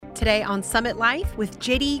today on Summit Life with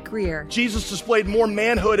J.D. Greear. Jesus displayed more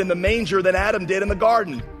manhood in the manger than Adam did in the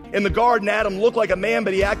garden. In the garden, Adam looked like a man,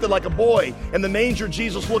 but he acted like a boy. In the manger,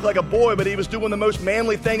 Jesus looked like a boy, but he was doing the most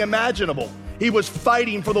manly thing imaginable. He was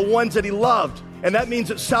fighting for the ones that he loved. And that means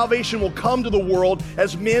that salvation will come to the world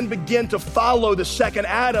as men begin to follow the second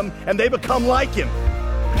Adam and they become like him.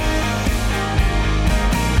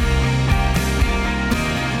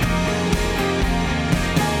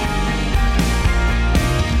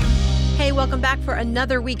 Hey, welcome back for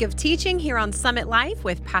another week of teaching here on Summit Life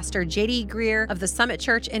with Pastor J.D. Greear of the Summit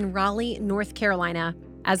Church in Raleigh, North Carolina.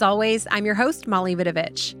 As always, I'm your host, Molly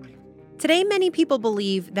Vidovich. Today, many people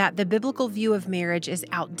believe that the biblical view of marriage is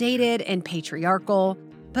outdated and patriarchal,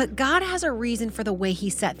 but God has a reason for the way he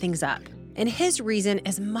set things up. And his reason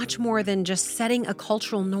is much more than just setting a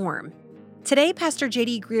cultural norm. Today, Pastor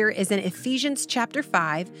J.D. Greear is in Ephesians chapter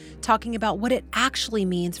 5, talking about what it actually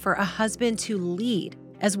means for a husband to lead,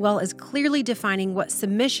 as well as clearly defining what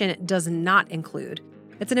submission does not include.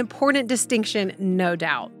 It's an important distinction, no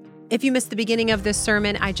doubt. If you missed the beginning of this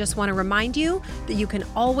sermon, I just want to remind you that you can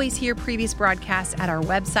always hear previous broadcasts at our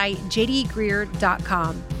website,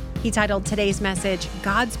 jdgreear.com. He titled today's message,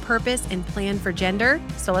 God's Purpose and Plan for Gender.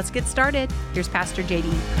 So let's get started. Here's Pastor J.D.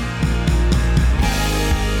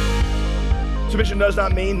 Submission does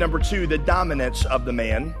not mean, number two, the dominance of the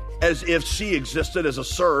man, as if she existed as a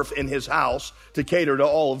serf in his house to cater to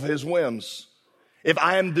all of his whims. If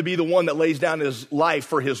I am to be the one that lays down his life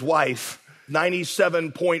for his wife,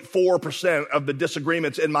 97.4% of the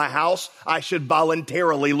disagreements in my house, I should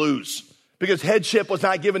voluntarily lose. Because headship was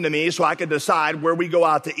not given to me so I could decide where we go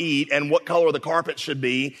out to eat and what color the carpet should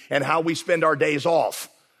be and how we spend our days off.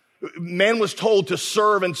 Man was told to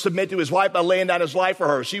serve and submit to his wife by laying down his life for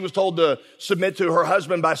her. She was told to submit to her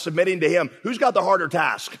husband by submitting to him. Who's got the harder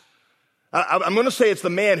task? I'm going to say it's the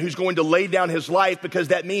man who's going to lay down his life, because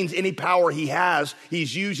that means any power he has,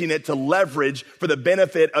 he's using it to leverage for the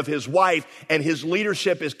benefit of his wife. And his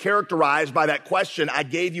leadership is characterized by that question I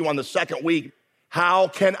gave you on the second week. How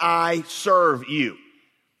can I serve you?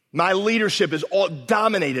 My leadership is all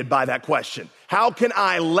dominated by that question. How can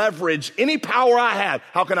I leverage any power I have?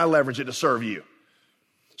 How can I leverage it to serve you?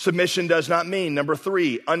 Submission does not mean, number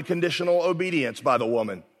three, unconditional obedience by the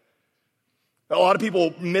woman. A lot of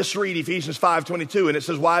people misread Ephesians 5:22, and it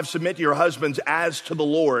says, wives, submit to your husbands as to the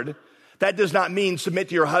Lord. That does not mean submit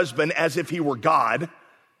to your husband as if he were God,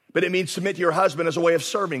 but it means submit to your husband as a way of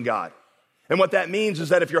serving God. And what that means is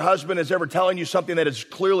that if your husband is ever telling you something that is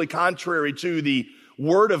clearly contrary to the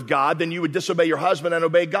word of God, then you would disobey your husband and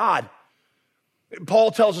obey God.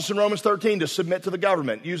 Paul tells us in Romans 13 to submit to the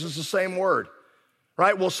government, uses the same word.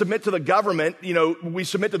 Right? We'll submit to the government. We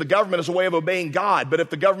submit to the government as a way of obeying God. But if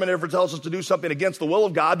the government ever tells us to do something against the will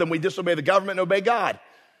of God, then we disobey the government and obey God.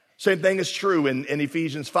 Same thing is true in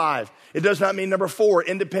Ephesians 5. It does not mean, number four,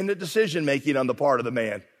 independent decision-making on the part of the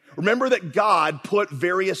man. Remember that God put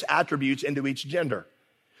various attributes into each gender,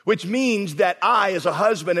 which means that I, as a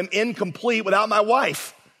husband, am incomplete without my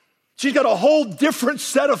wife. She's got a whole different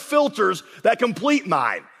set of filters that complete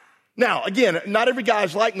mine. Now, again, not every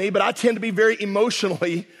guy's like me, but I tend to be very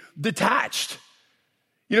emotionally detached.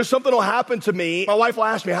 Something will happen to me. My wife will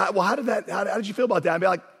ask me, how did you feel about that? I'd be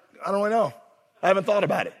like, I don't really know. I haven't thought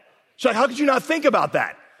about it. She's like, how could you not think about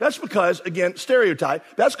that? That's because, again, stereotype.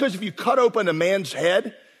 That's because if you cut open a man's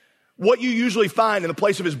head, what you usually find in the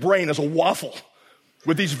place of his brain is a waffle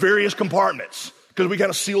with these various compartments, because we kind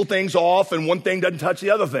of seal things off and one thing doesn't touch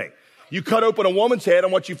the other thing. You cut open a woman's head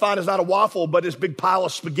and what you find is not a waffle, but this big pile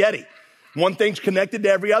of spaghetti. One thing's connected to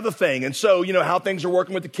every other thing. And so, how things are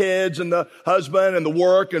working with the kids and the husband and the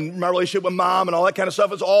work and my relationship with mom and all that kind of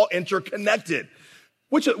stuff is all interconnected.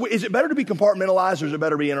 Is it better to be compartmentalized or is it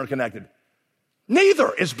better to be interconnected?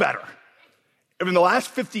 Neither is better. In the last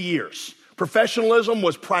 50 years, professionalism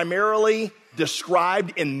was primarily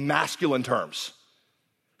described in masculine terms.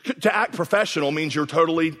 To act professional means you're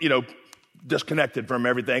totally, disconnected from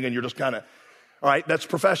everything and you're just kind of, all right, that's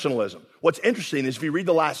professionalism. What's interesting is if you read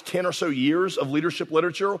the last 10 or so years of leadership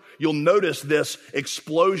literature, you'll notice this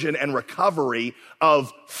explosion and recovery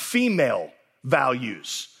of female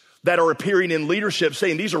values that are appearing in leadership,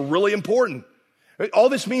 saying these are really important. All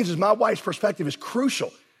this means is my wife's perspective is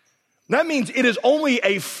crucial. That means it is only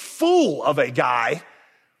a fool of a guy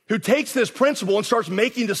who takes this principle and starts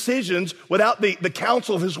making decisions without the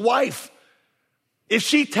counsel of his wife. If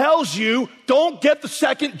she tells you, don't get the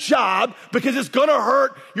second job because it's going to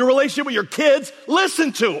hurt your relationship with your kids,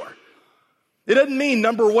 listen to her. It doesn't mean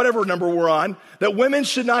whatever number we're on, that women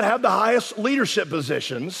should not have the highest leadership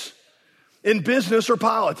positions in business or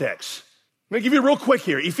politics. Let me give you real quick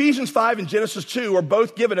here. Ephesians 5 and Genesis 2 are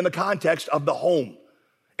both given in the context of the home.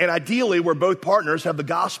 and ideally where both partners have the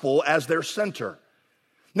gospel as their center.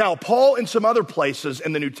 Now, Paul in some other places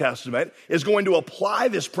in the New Testament is going to apply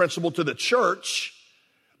this principle to the church,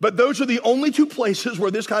 but those are the only two places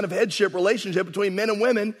where this kind of headship relationship between men and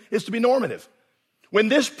women is to be normative. When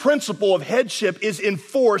this principle of headship is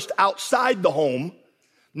enforced outside the home,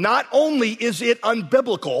 not only is it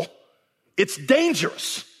unbiblical, it's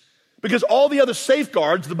dangerous because all the other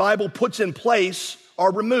safeguards the Bible puts in place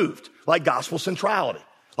are removed, like gospel centrality,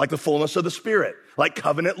 like the fullness of the Spirit, like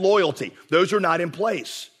covenant loyalty. Those are not in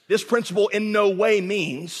place. This principle in no way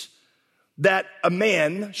means that a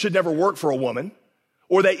man should never work for a woman,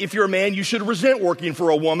 or that if you're a man, you should resent working for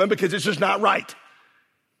a woman because it's just not right.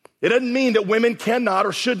 It doesn't mean that women cannot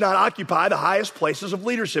or should not occupy the highest places of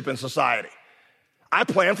leadership in society. I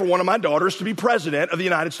plan for one of my daughters to be president of the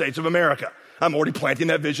United States of America. I'm already planting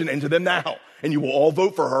that vision into them now, and you will all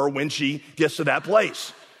vote for her when she gets to that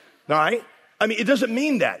place. All right? I mean, it doesn't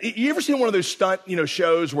mean that. You ever seen one of those stunt,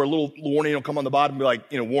 shows where a little warning will come on the bottom and be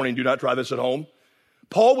like, warning, do not try this at home?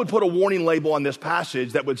 Paul would put a warning label on this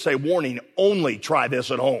passage that would say, warning, only try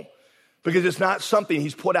this at home. Because it's not something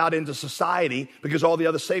he's put out into society because all the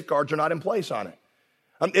other safeguards are not in place on it.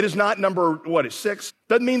 It is not number, 6?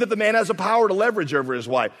 Doesn't mean that the man has the power to leverage over his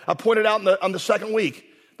wife. I pointed out on the second week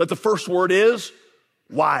that the first word is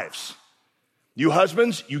wives. You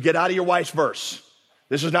husbands, you get out of your wife's verse.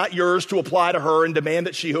 This is not yours to apply to her and demand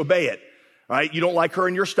that she obey it. All right? You don't like her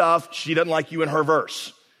in your stuff. She doesn't like you in her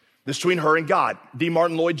verse. This is between her and God. D.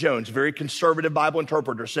 Martin Lloyd-Jones, a very conservative Bible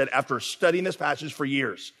interpreter, said after studying this passage for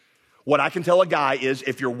years, what I can tell a guy is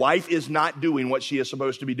if your wife is not doing what she is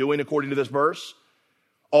supposed to be doing according to this verse,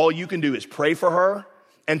 all you can do is pray for her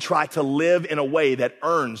and try to live in a way that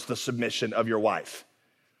earns the submission of your wife.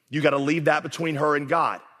 You got to leave that between her and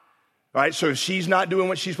God. All right, so if she's not doing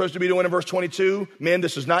what she's supposed to be doing in verse 22, men,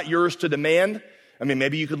 this is not yours to demand. I mean,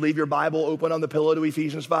 maybe you could leave your Bible open on the pillow to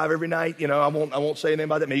Ephesians 5 every night. I won't say anything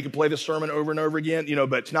about that. Maybe you could play this sermon over and over again,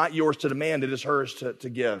 but it's not yours to demand. It is hers to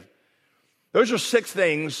give. Those are 6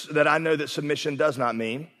 things that I know that submission does not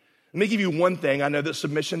mean. Let me give you one thing I know that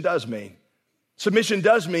submission does mean. Submission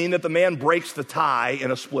does mean that the man breaks the tie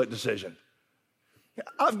in a split decision.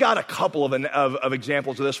 I've got a couple of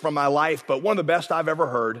examples of this from my life, but one of the best I've ever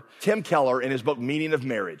heard, Tim Keller in his book, Meaning of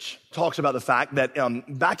Marriage, talks about the fact that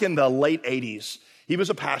back in the late 80s, he was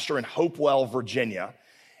a pastor in Hopewell, Virginia,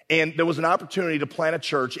 and there was an opportunity to plant a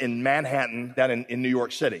church in Manhattan, down in New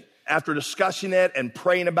York City. After discussing it and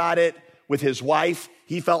praying about it with his wife,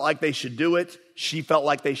 he felt like they should do it. She felt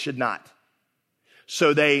like they should not.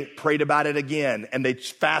 So they prayed about it again, and they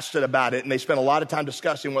fasted about it, and they spent a lot of time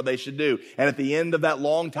discussing what they should do. And at the end of that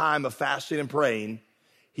long time of fasting and praying,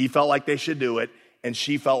 he felt like they should do it, and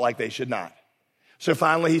she felt like they should not. So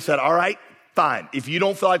finally he said, all right, fine. If you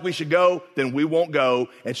don't feel like we should go, then we won't go.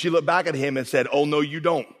 And she looked back at him and said, oh, no, you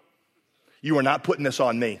don't. You are not putting this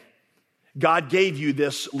on me. God gave you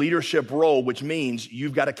this leadership role, which means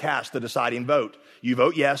you've got to cast the deciding vote. You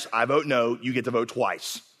vote yes, I vote no, you get to vote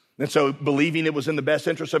twice. And so believing it was in the best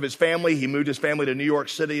interest of his family, he moved his family to New York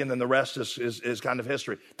City, and then the rest is kind of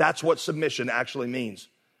history. That's what submission actually means.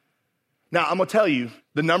 Now, I'm going to tell you,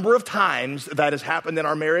 the number of times that has happened in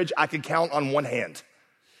our marriage, I can count on one hand.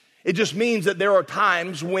 It just means that there are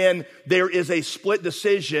times when there is a split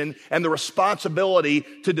decision and the responsibility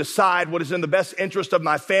to decide what is in the best interest of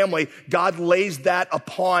my family. God lays that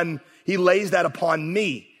upon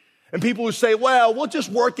me. And people who say, well, we'll just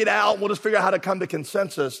work it out. We'll just figure out how to come to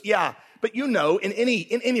consensus. Yeah, but in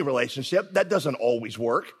any relationship, that doesn't always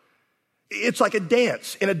work. It's like a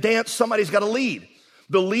dance. In a dance, somebody's got to lead.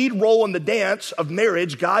 The lead role in the dance of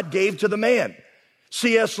marriage, God gave to the man.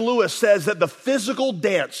 C.S. Lewis says that the physical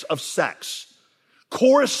dance of sex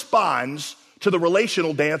corresponds to the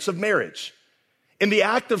relational dance of marriage. In the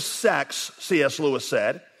act of sex, C.S. Lewis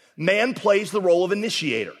said, man plays the role of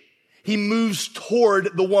initiator. He moves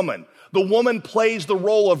toward the woman. The woman plays the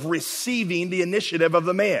role of receiving the initiative of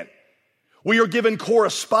the man. We are given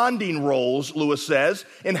corresponding roles, Lewis says,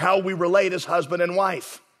 in how we relate as husband and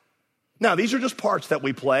wife. Now, these are just parts that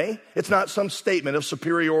we play. It's not some statement of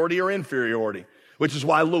superiority or inferiority, which is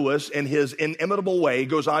why Lewis, in his inimitable way,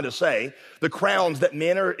 goes on to say, the crowns that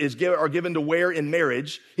men are given to wear in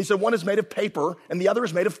marriage, he said one is made of paper and the other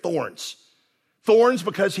is made of thorns. Thorns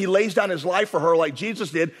because he lays down his life for her like Jesus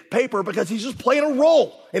did. Paper because he's just playing a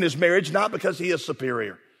role in his marriage, not because he is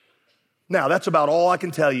superior. Now, that's about all I can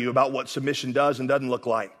tell you about what submission does and doesn't look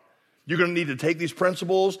like. You're going to need to take these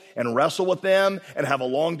principles and wrestle with them and have a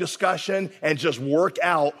long discussion and just work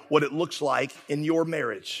out what it looks like in your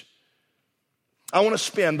marriage. I want to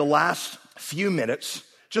spend the last few minutes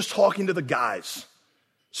just talking to the guys,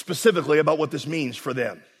 specifically about what this means for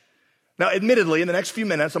them. Now, admittedly, in the next few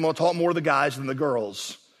minutes, I'm going to talk more to the guys than the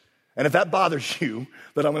girls. And if that bothers you,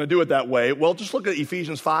 that I'm going to do it that way, well, just look at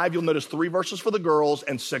Ephesians 5. You'll notice 3 verses for the girls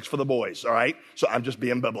and 6 for the boys, all right? So I'm just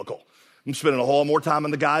being biblical. I'm spending a whole lot more time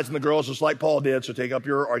on the guys and the girls, just like Paul did, so take up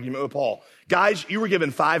your argument with Paul. Guys, you were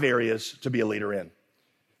given 5 areas to be a leader in.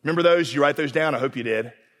 Remember those? You write those down? I hope you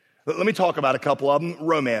did. Let me talk about a couple of them.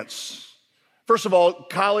 Romance. First of all,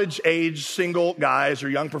 college-age single guys or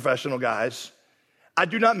young professional guys, I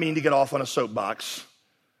do not mean to get off on a soapbox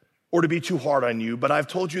or to be too hard on you, but I've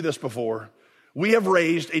told you this before. We have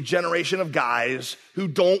raised a generation of guys who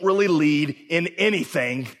don't really lead in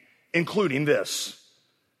anything, including this.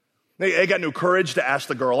 They got no courage to ask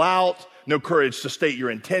the girl out, no courage to state your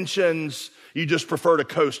intentions. You just prefer to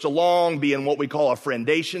coast along, be in what we call a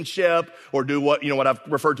friendationship, or do what I've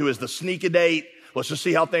referred to as the sneak-a-date. Let's just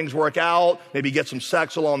see how things work out, maybe get some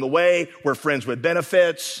sex along the way. We're friends with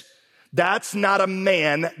benefits. That's not a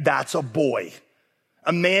man, that's a boy.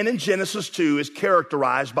 A man in Genesis 2 is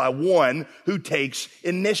characterized by one who takes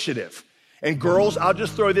initiative. And girls, I'll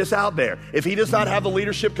just throw this out there. If he does not have the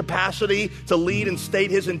leadership capacity to lead and state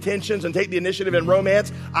his intentions and take the initiative in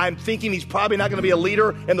romance, I'm thinking he's probably not going to be a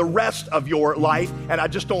leader in the rest of your life. And I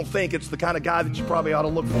just don't think it's the kind of guy that you probably ought to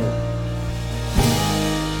look for.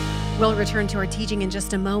 We'll return to our teaching in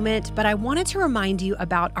just a moment, but I wanted to remind you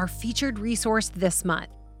about our featured resource this month.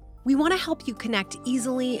 We want to help you connect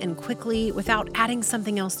easily and quickly without adding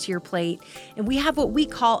something else to your plate. And we have what we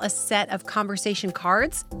call a set of conversation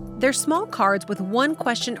cards. They're small cards with one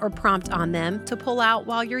question or prompt on them to pull out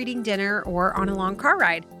while you're eating dinner or on a long car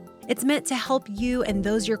ride. It's meant to help you and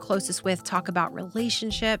those you're closest with talk about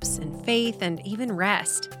relationships and faith and even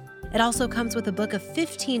rest. It also comes with a book of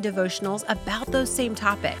 15 devotionals about those same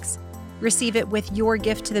topics. Receive it with your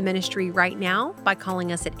gift to the ministry right now by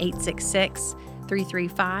calling us at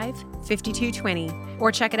 866-335-5220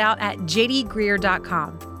 or check it out at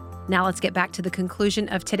jdgreer.com. Now let's get back to the conclusion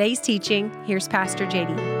of today's teaching. Here's Pastor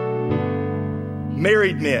JD.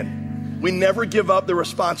 Married men, we never give up the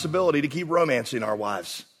responsibility to keep romancing our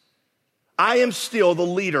wives. I am still the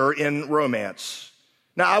leader in romance.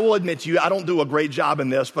 Now, I will admit to you, I don't do a great job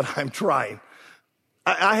in this, but I'm trying.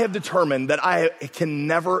 I have determined that I can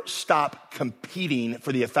never stop competing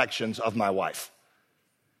for the affections of my wife.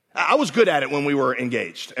 I was good at it when we were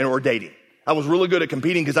engaged and were dating. I was really good at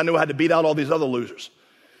competing because I knew I had to beat out all these other losers,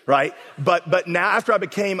 right? But now after I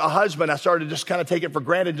became a husband, I started to just kind of take it for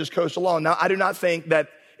granted, just coast along. Now, I do not think that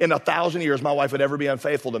in 1,000 years my wife would ever be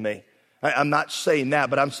unfaithful to me. I'm not saying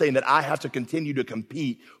that, but I'm saying that I have to continue to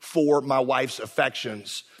compete for my wife's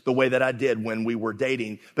affections the way that I did when we were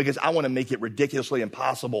dating, because I want to make it ridiculously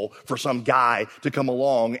impossible for some guy to come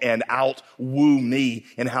along and out-woo me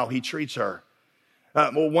in how he treats her.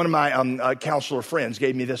 One of my counselor friends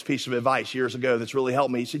gave me this piece of advice years ago that's really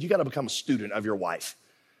helped me. He said, you got to become a student of your wife.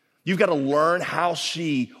 You've got to learn how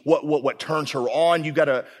what turns her on. You've got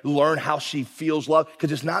to learn how she feels love,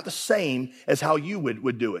 because it's not the same as how you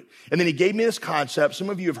would do it. And then he gave me this concept.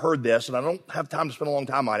 Some of you have heard this, and I don't have time to spend a long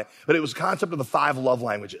time on it, but it was a concept of the 5 love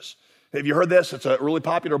languages. Have you heard this? It's a really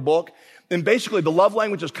popular book. And basically, the love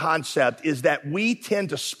languages concept is that we tend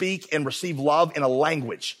to speak and receive love in a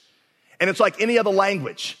language. And it's like any other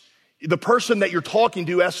language. The person that you're talking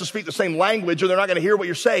to has to speak the same language, or they're not going to hear what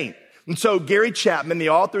you're saying. And so Gary Chapman, the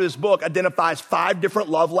author of this book, identifies 5 different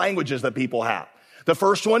love languages that people have. The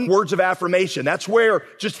first one, words of affirmation. That's where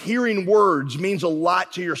just hearing words means a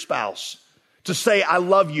lot to your spouse. To say, I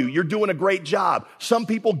love you, you're doing a great job. Some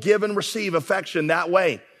people give and receive affection that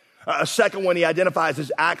way. A second one he identifies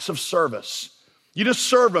as acts of service. You just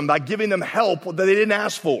serve them by giving them help that they didn't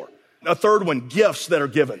ask for. A third one, gifts that are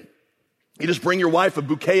given. You just bring your wife a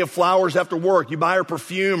bouquet of flowers after work. You buy her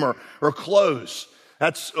perfume or clothes.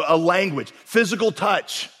 That's a language. Physical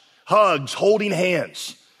touch, hugs, holding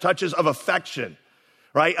hands, touches of affection,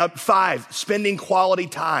 right? 5, spending quality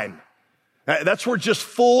time. That's where just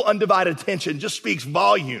full undivided attention just speaks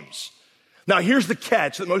volumes. Now, here's the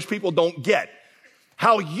catch that most people don't get.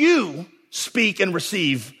 How you speak and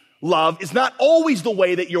receive love is not always the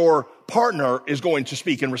way that your partner is going to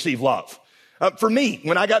speak and receive love. For me,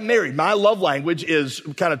 when I got married, my love language is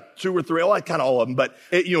kind of 2 or 3, kind of all of them, but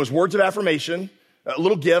it's words of affirmation,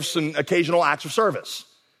 little gifts, and occasional acts of service.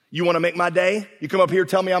 You want to make my day? You come up here,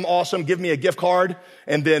 tell me I'm awesome, give me a gift card,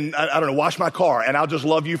 and then, I don't know, wash my car, and I'll just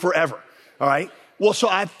love you forever. All right? Well, so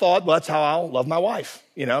I thought, well, that's how I'll love my wife.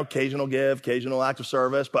 Occasional gift, occasional act of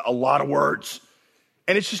service, but a lot of words.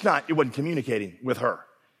 And it wasn't communicating with her.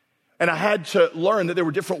 And I had to learn that there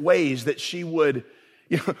were different ways that she would,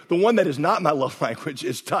 the one that is not my love language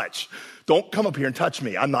is touch. Don't come up here and touch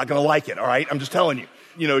me. I'm not going to like it, all right? I'm just telling you.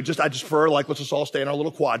 I just prefer, like, let's just all stay in our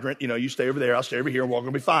little quadrant. You stay over there, I'll stay over here, and we're all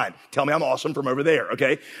going to be fine. Tell me I'm awesome from over there,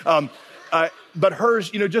 okay? But hers,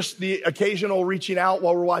 just the occasional reaching out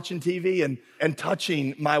while we're watching TV and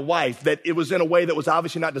touching my wife, that it was in a way that was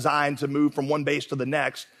obviously not designed to move from one base to the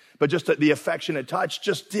next, but just the affectionate touch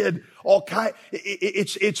just did all kind.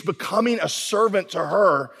 It's becoming a servant to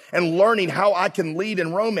her and learning how I can lead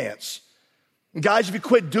in romance. And guys, if you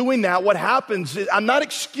quit doing that, what happens is, I'm not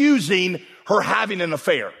excusing her having an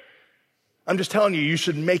affair. I'm just telling you, you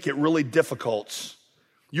should make it really difficult.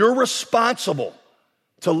 You're responsible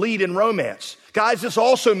to lead in romance. Guys, this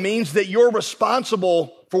also means that you're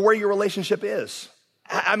responsible for where your relationship is.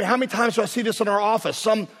 I mean, how many times do I see this in our office?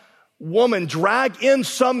 Some woman drag in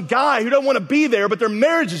some guy who doesn't want to be there, but their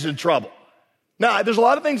marriage is in trouble. Now, there's a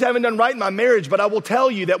lot of things I haven't done right in my marriage, but I will tell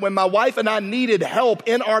you that when my wife and I needed help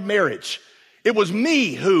in our marriage, it was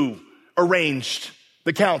me who arranged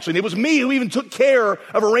the counseling. It was me who even took care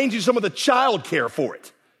of arranging some of the child care for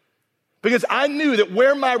it. Because I knew that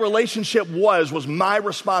where my relationship was my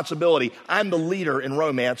responsibility. I'm the leader in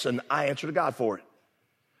romance, and I answer to God for it.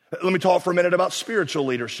 Let me talk for a minute about spiritual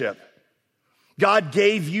leadership. God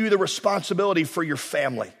gave you the responsibility for your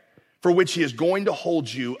family, for which he is going to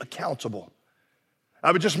hold you accountable.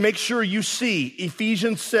 I would just make sure you see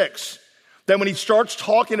Ephesians 6, that when he starts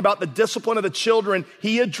talking about the discipline of the children,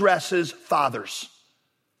 he addresses fathers.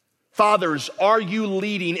 Fathers, are you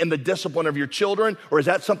leading in the discipline of your children, or is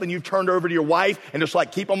that something you've turned over to your wife and just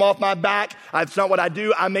like, keep them off my back? That's not what I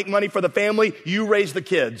do. I make money for the family. You raise the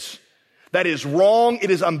kids. That is wrong. It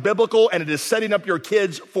is unbiblical, and it is setting up your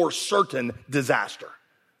kids for certain disaster.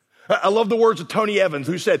 I love the words of Tony Evans,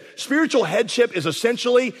 who said, spiritual headship is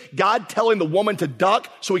essentially God telling the woman to duck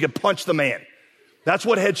so he can punch the man. That's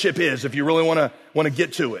what headship is, if you really want to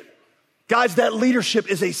get to it. Guys, that leadership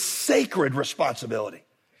is a sacred responsibility.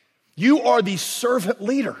 You are the servant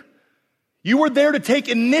leader. You are there to take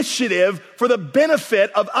initiative for the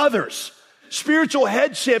benefit of others. Spiritual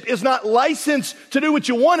headship is not license to do what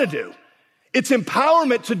you want to do. It's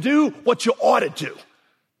empowerment to do what you ought to do.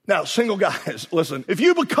 Now, single guys, listen, if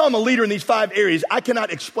you become a leader in these 5 areas, I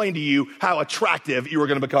cannot explain to you how attractive you are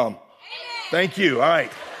going to become. Thank you. All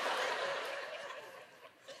right.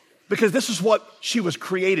 Because this is what she was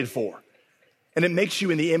created for. And it makes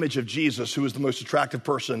you in the image of Jesus, who is the most attractive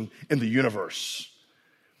person in the universe.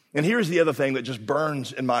 And here's the other thing that just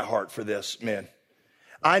burns in my heart for this, man.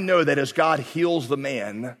 I know that as God heals the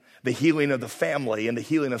man, the healing of the family and the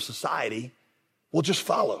healing of society will just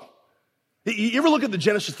follow. You ever look at the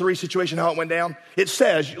Genesis 3 situation, how it went down? It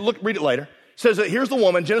says, read it later. It says that here's the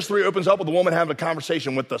woman. Genesis 3 opens up with the woman having a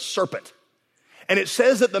conversation with the serpent. And it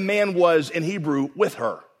says that the man was, in Hebrew, with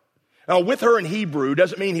her. Now, with her in Hebrew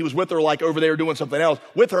doesn't mean he was with her like over there doing something else.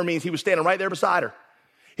 With her means he was standing right there beside her.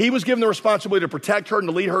 He was given the responsibility to protect her and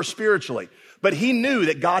to lead her spiritually. But he knew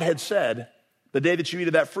that God had said, the day that you eat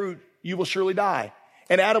of that fruit, you will surely die.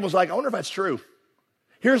 And Adam was like, I wonder if that's true.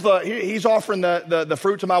 He's offering the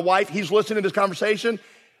fruit to my wife. He's listening to this conversation.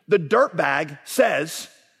 The dirtbag says,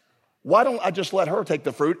 why don't I just let her take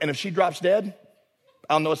the fruit? And if she drops dead,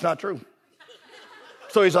 I'll know it's not true.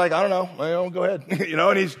 So he's like, I don't know. Well, go ahead.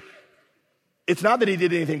 And it's not that he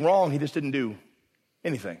did anything wrong. He just didn't do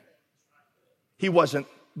anything. He wasn't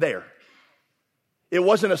there. It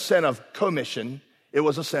wasn't a sin of commission. It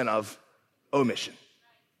was a sin of omission.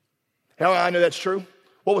 How I know that's true?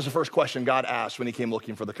 What was the first question God asked when he came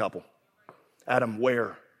looking for the couple? Adam,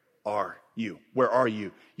 where are you? Where are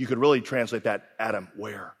you? You could really translate that, Adam,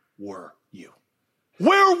 where were you?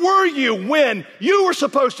 Where were you when you were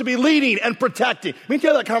supposed to be leading and protecting? I mean, you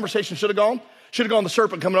know how that conversation should have gone? Should have gone the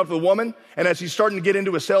serpent coming up to the woman, and as he's starting to get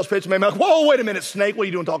into a sales pitch, maybe like, whoa, wait a minute, snake, what are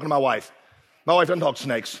you doing talking to my wife? My wife doesn't talk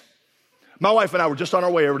snakes. My wife and I were just on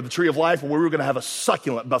our way over to the Tree of Life where we were going to have a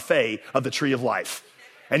succulent buffet of the Tree of Life.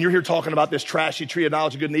 And you're here talking about this trashy tree of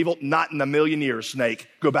knowledge of good and evil? Not in a million years, snake.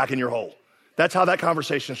 Go back in your hole. That's how that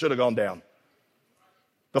conversation should have gone down.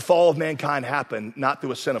 The fall of mankind happened not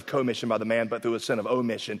through a sin of commission by the man, but through a sin of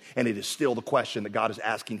omission. And it is still the question that God is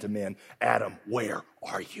asking to men. Adam, where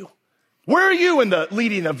are you? Where are you in the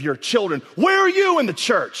leading of your children? Where are you in the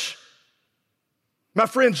church? My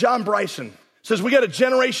friend John Bryson says we got a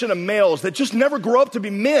generation of males that just never grow up to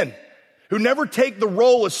be men, who never take the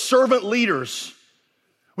role as servant leaders.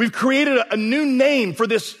 We've created a new name for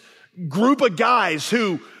this group of guys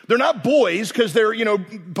who, they're not boys because they're,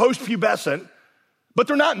 post-pubescent, but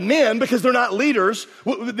they're not men because they're not leaders.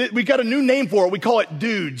 We got a new name for it. We call it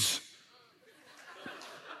dudes.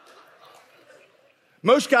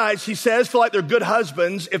 Most guys, he says, feel like they're good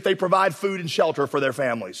husbands if they provide food and shelter for their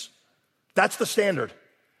families. That's the standard.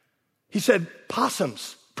 He said,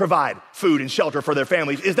 possums provide food and shelter for their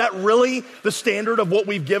families. Is that really the standard of what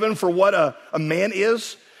we've given for what a man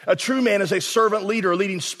is? A true man is a servant leader,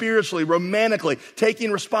 leading spiritually, romantically,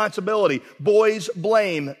 taking responsibility. Boys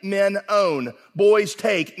blame, men own. Boys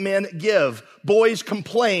take, men give. Boys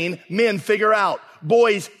complain, men figure out.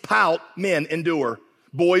 Boys pout, men endure.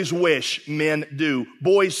 Boys wish, men do.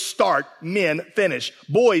 Boys start, men finish.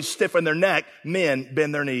 Boys stiffen their neck, men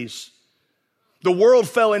bend their knees. The world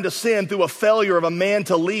fell into sin through a failure of a man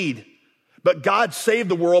to lead. But God saved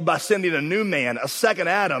the world by sending a new man, a second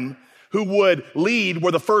Adam, who would lead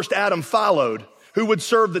where the first Adam followed, who would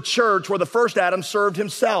serve the church where the first Adam served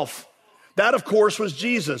himself. That, of course, was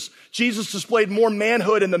Jesus. Jesus displayed more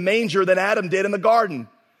manhood in the manger than Adam did in the garden.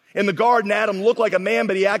 In the garden, Adam looked like a man,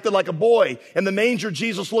 but he acted like a boy. In the manger,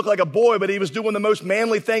 Jesus looked like a boy, but he was doing the most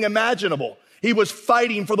manly thing imaginable. He was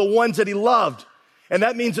fighting for the ones that he loved. And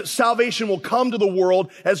that means that salvation will come to the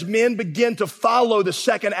world as men begin to follow the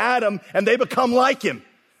second Adam and they become like him.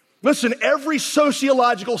 Listen, every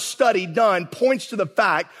sociological study done points to the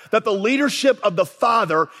fact that the leadership of the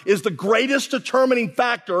father is the greatest determining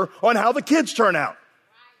factor on how the kids turn out.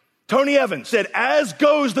 Tony Evans said, as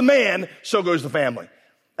goes the man, so goes the family.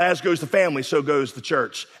 As goes the family, so goes the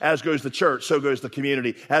church. As goes the church, so goes the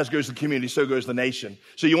community. As goes the community, so goes the nation.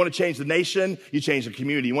 So you want to change the nation, you change the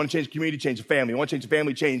community. You want to change the community, change the family. You want to change the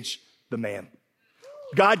family, change the man.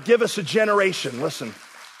 God, give us a generation, listen,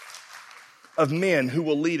 of men who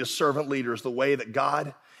will lead as servant leaders the way that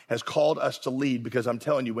God has called us to lead, because I'm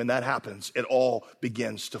telling you, when that happens, it all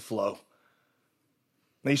begins to flow.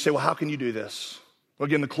 Now you say, well, how can you do this? Well,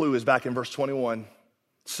 again, the clue is back in verse 21.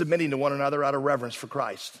 Submitting to one another out of reverence for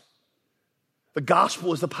Christ. The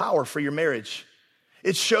gospel is the power for your marriage.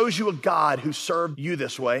 It shows you a God who served you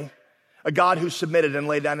this way, a God who submitted and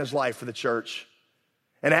laid down his life for the church.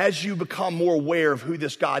 And as you become more aware of who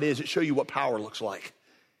this God is, it shows you what power looks like.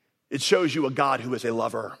 It shows you a God who is a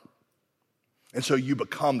lover. And so you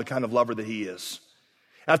become the kind of lover that he is.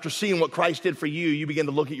 After seeing what Christ did for you, you begin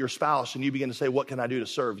to look at your spouse and you begin to say, what can I do to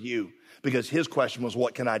serve you? Because his question was,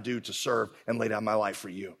 what can I do to serve and lay down my life for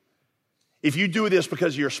you? If you do this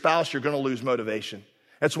because of your spouse, you're going to lose motivation.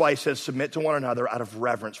 That's why he says, submit to one another out of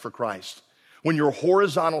reverence for Christ. When your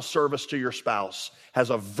horizontal service to your spouse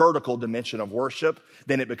has a vertical dimension of worship,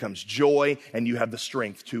 then it becomes joy and you have the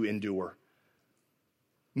strength to endure.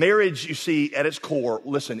 Marriage, you see, at its core,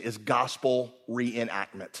 listen, is gospel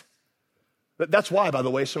reenactment. That's why, by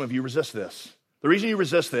the way, some of you resist this. The reason you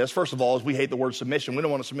resist this, first of all, is we hate the word submission. We don't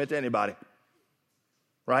want to submit to anybody,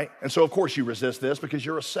 right? And so, of course, you resist this because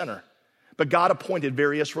you're a sinner. But God appointed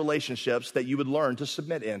various relationships that you would learn to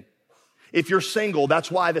submit in. If you're single, that's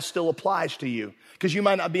why this still applies to you. Because you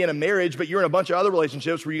might not be in a marriage, but you're in a bunch of other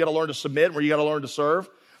relationships where you got to learn to submit, where you got to learn to serve.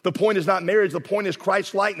 The point is not marriage. The point is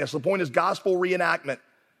Christ likeness. The point is gospel reenactment.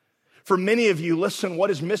 For many of you, listen, what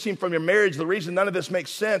is missing from your marriage, the reason none of this makes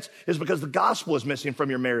sense is because the gospel is missing from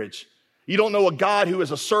your marriage. You don't know a God who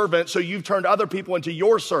is a servant, so you've turned other people into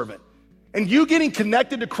your servant. And you getting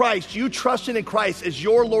connected to Christ, you trusting in Christ as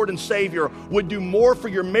your Lord and Savior would do more for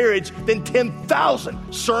your marriage than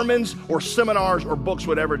 10,000 sermons or seminars or books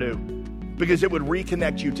would ever do, because it would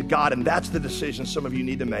reconnect you to God. And that's the decision some of you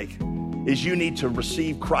need to make. Is you need to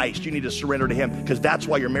receive Christ. You need to surrender to him, because that's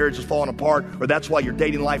why your marriage is falling apart, or that's why your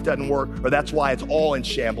dating life doesn't work, or that's why it's all in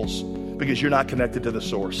shambles, because you're not connected to the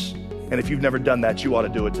source. And if you've never done that, you ought to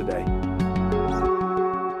do it today.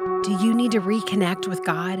 Do you need to reconnect with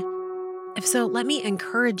God? If so, let me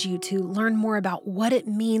encourage you to learn more about what it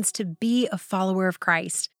means to be a follower of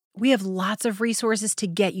Christ. We have lots of resources to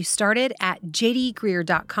get you started at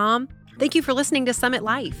jdgreer.com. Thank you for listening to Summit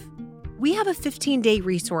Life. We have a 15-day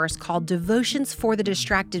resource called Devotions for the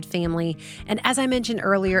Distracted Family, and as I mentioned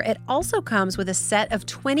earlier, it also comes with a set of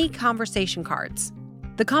 20 conversation cards.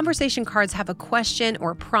 The conversation cards have a question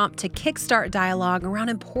or prompt to kickstart dialogue around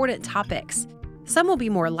important topics. Some will be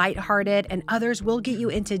more lighthearted, and others will get you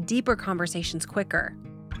into deeper conversations quicker.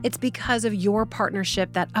 It's because of your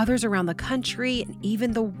partnership that others around the country and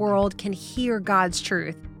even the world can hear God's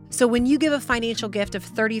truth. So when you give a financial gift of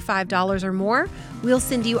 $35 or more, we'll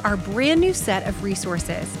send you our brand new set of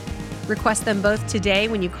resources. Request them both today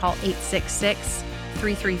when you call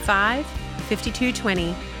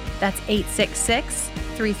 866-335-5220. That's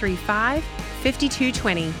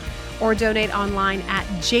 866-335-5220. Or donate online at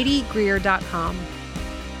jdgreer.com.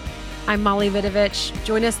 I'm Molly Vidovich.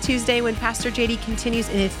 Join us Tuesday when Pastor JD continues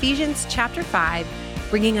in Ephesians chapter 5,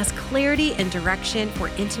 bringing us clarity and direction for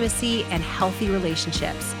intimacy and healthy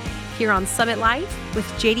relationships. Here on Summit Life with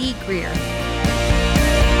JD Greer.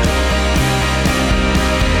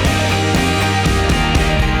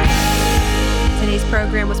 Today's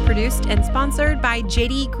program was produced and sponsored by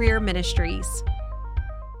J.D. Greer Ministries.